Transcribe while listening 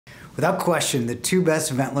Without question, the two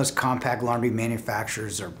best ventless compact laundry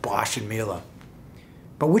manufacturers are Bosch and Miele.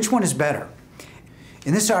 But which one is better?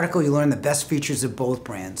 In this article, you'll learn the best features of both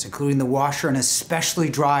brands, including the washer and especially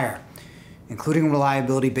dryer, including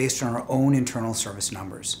reliability based on our own internal service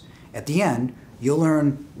numbers. At the end, you'll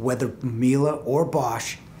learn whether Miele or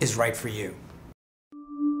Bosch is right for you.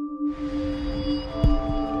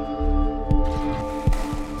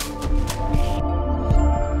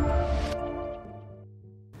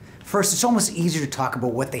 First, it's almost easier to talk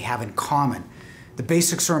about what they have in common. The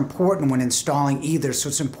basics are important when installing either, so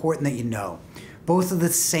it's important that you know. Both are the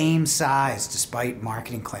same size, despite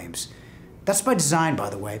marketing claims. That's by design, by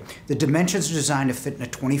the way. The dimensions are designed to fit in a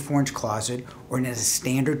 24-inch closet or in a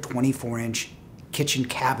standard 24-inch kitchen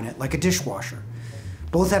cabinet, like a dishwasher.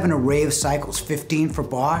 Both have an array of cycles, 15 for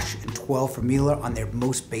Bosch and 12 for Miele on their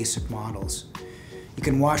most basic models. You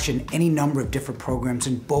can wash in any number of different programs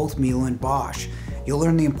in both Miele and Bosch. You'll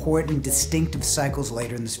learn the important distinctive cycles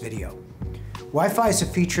later in this video. Wi-Fi is a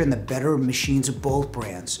feature in the better machines of both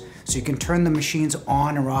brands, so you can turn the machines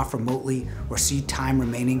on or off remotely or see time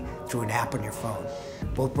remaining through an app on your phone.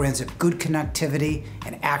 Both brands have good connectivity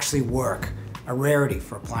and actually work, a rarity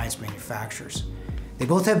for appliance manufacturers. They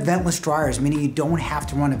both have ventless dryers, meaning you don't have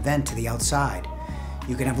to run a vent to the outside.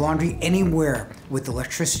 You can have laundry anywhere with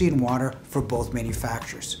electricity and water for both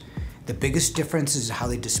manufacturers. The biggest difference is how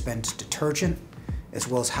they dispense detergent, as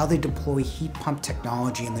well as how they deploy heat pump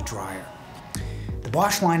technology in the dryer. The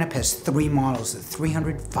Bosch lineup has three models, the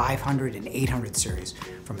 300, 500, and 800 series,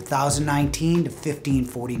 from 1019 to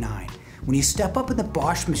 1549. When you step up in the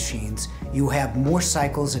Bosch machines, you have more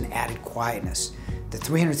cycles and added quietness. The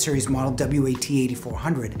 300 series model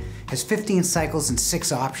WAT8400 has 15 cycles and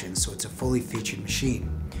 6 options, so it's a fully featured machine.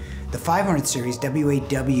 The 500 series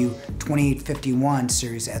WAW2851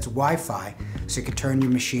 series adds Wi-Fi, so you can turn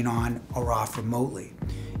your machine on or off remotely.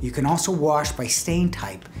 You can also wash by stain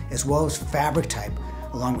type as well as fabric type,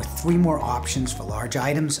 along with 3 more options for large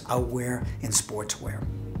items, outwear, and sportswear.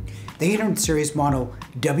 The 800 series model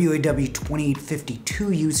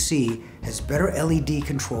WAW2852UC has better LED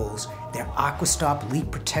controls, their AquaStop leak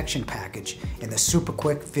protection package, and the super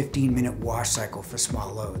quick 15-minute wash cycle for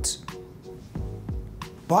small loads.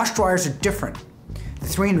 Bosch dryers are different. The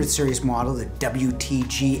 300 series model, the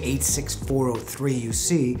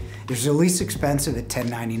WTG86403UC, is the least expensive at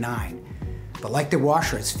 $1099. But like the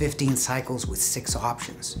washer, it's 15 cycles with 6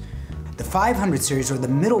 options. The 500 series, or the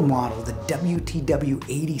middle model, the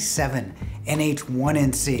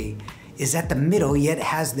WTW87NH1NC, is at the middle, yet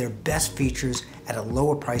has their best features at a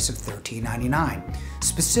lower price of $1399.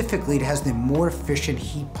 Specifically, it has the more efficient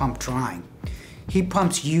heat pump drying. Heat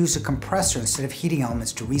pumps use a compressor instead of heating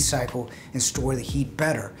elements to recycle and store the heat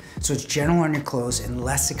better, so it's general on your clothes and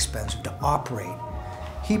less expensive to operate.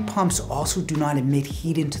 Heat pumps also do not emit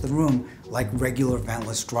heat into the room like regular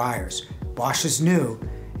ventless dryers. Bosch is new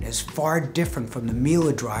and is far different from the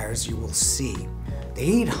Miele dryers you will see.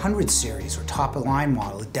 The 800 series, or top-of-line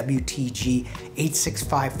model, the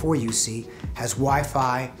WTG8654UC, has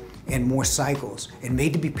Wi-Fi and more cycles, and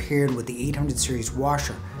made to be paired with the 800 series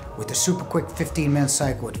washer with a super quick 15-minute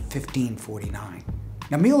cycle at $1549.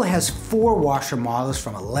 Now, Miele has 4 washer models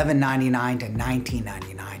from $1199 to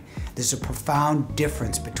 $1999. There's a profound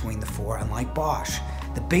difference between the 4, unlike Bosch.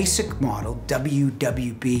 The basic model,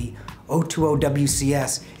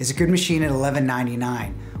 WWB020WCS, is a good machine at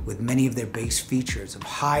 $1199, with many of their base features of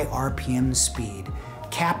high RPM speed,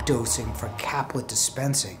 cap dosing for caplet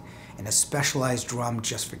dispensing, and a specialized drum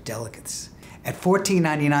just for delicates. At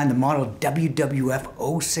 $1499, the model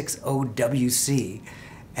WWF060WC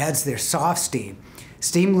adds their soft steam.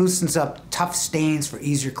 Steam loosens up tough stains for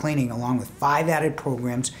easier cleaning, along with 5 added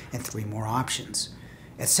programs and 3 more options.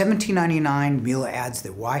 At $1799, Miele adds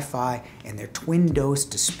their Wi-Fi and their twin-dose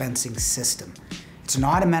dispensing system. It's an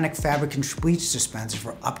automatic fabric and bleach dispenser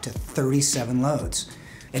for up to 37 loads.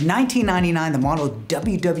 At $1999, the model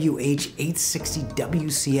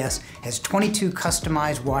WWH860WCS has 22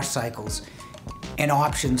 customized wash cycles and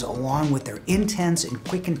options, along with their intense and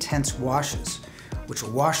quick intense washes, which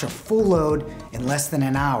will wash a full load in less than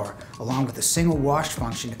an hour, along with a single wash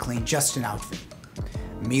function to clean just an outfit.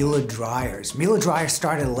 Miele dryers. Miele dryers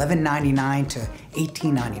start at $1199 to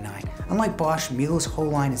 $1899. Unlike Bosch, Miele's whole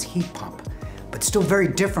line is heat pump, but still very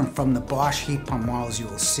different from the Bosch heat pump models you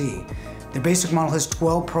will see. Their basic model has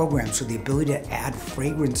 12 programs with the ability to add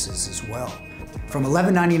fragrances as well. From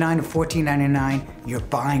 $1199 to $1499, you're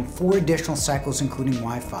buying 4 additional cycles including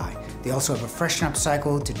Wi-Fi. They also have a freshen up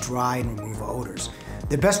cycle to dry and remove odors.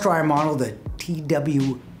 Their best dryer model, the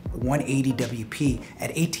TW180WP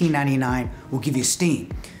at $1899, will give you steam.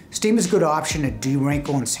 Steam is a good option to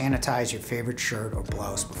de-wrinkle and sanitize your favorite shirt or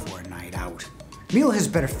blouse before a night out. Miele has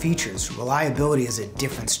better features. Reliability is a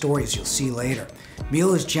different story, as you'll see later.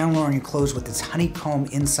 Miele is general-oriented clothes with its honeycomb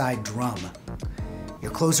inside drum.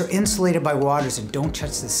 Your clothes are insulated by waters and don't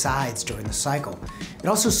touch the sides during the cycle. It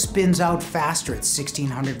also spins out faster at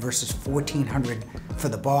 1600 versus 1400 for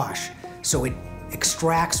the Bosch, so it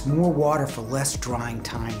extracts more water for less drying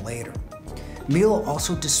time later. Miele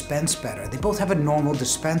also dispense better. They both have a normal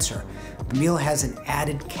dispenser, but Miele has an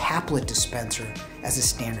added caplet dispenser as a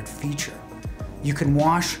standard feature. You can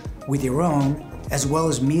wash with your own, as well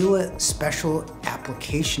as Miele special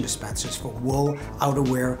application dispensers for wool,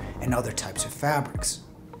 outerwear, and other types of fabrics.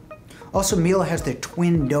 Also, Miele has their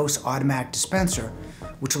twin dose automatic dispenser,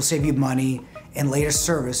 which will save you money and later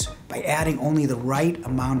service by adding only the right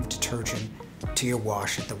amount of detergent to your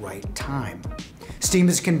wash at the right time. Steam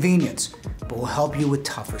is convenience, but will help you with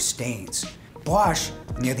tougher stains. Bosch,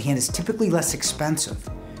 on the other hand, is typically less expensive.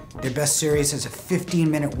 Their best series has a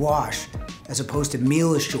 15-minute wash, as opposed to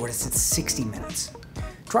Miele's shortest at 60 minutes.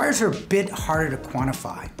 Dryers are a bit harder to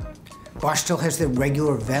quantify. Bosch still has their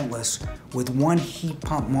regular ventless with one heat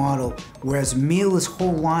pump model, whereas Miele's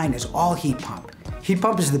whole line is all heat pump. Heat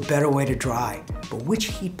pump is the better way to dry, but which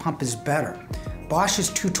heat pump is better? Bosch is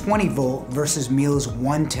 220 volt versus Miele's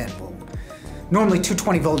 110 volt. Normally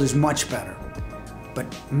 220 volt is much better, but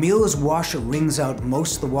Miele's washer wrings out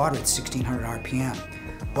most of the water at 1600 RPM.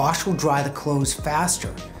 Bosch will dry the clothes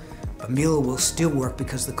faster, but Miele will still work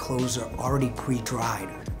because the clothes are already pre-dried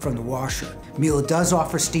from the washer. Miele does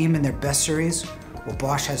offer steam in their best series, while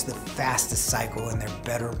Bosch has the fastest cycle in their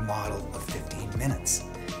better model of 15 minutes.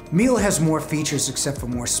 Miele has more features except for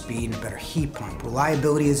more speed and a better heat pump.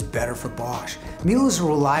 Reliability is better for Bosch. Miele is a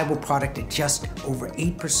reliable product at just over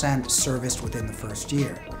 8% serviced within the first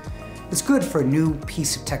year. It's good for a new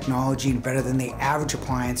piece of technology and better than the average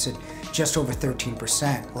appliance at just over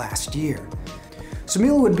 13% last year. So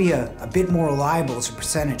Miele would be a bit more reliable as a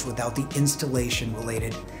percentage without the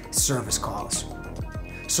installation-related service calls.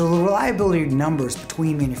 So the reliability numbers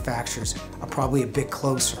between manufacturers are probably a bit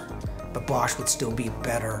closer, but Bosch would still be a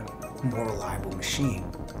better, more reliable machine.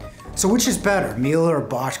 So which is better, Miele or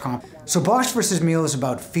Bosch comp? So Bosch versus Miele is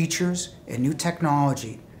about features and new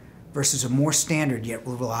technology versus a more standard yet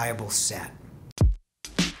reliable set.